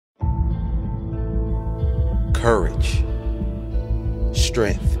courage,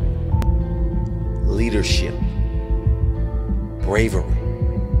 strength, leadership, bravery.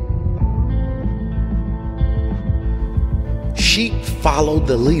 Sheep follow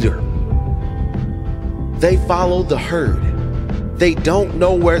the leader. They follow the herd. They don't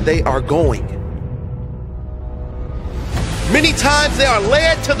know where they are going. Many times they are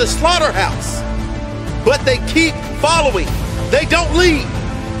led to the slaughterhouse, but they keep following. They don't lead.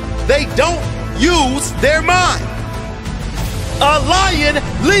 They don't use their mind. A lion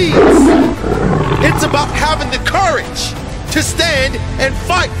leads. It's about having the courage to stand and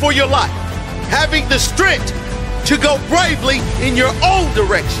fight for your life, having the strength to go bravely in your own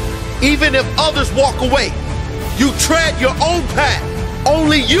direction, even if others walk away. You tread your own path.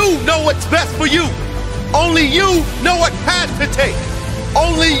 Only you know what's best for you. Only you know what path to take.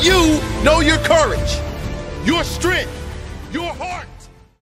 Only you know your courage, your strength, your heart.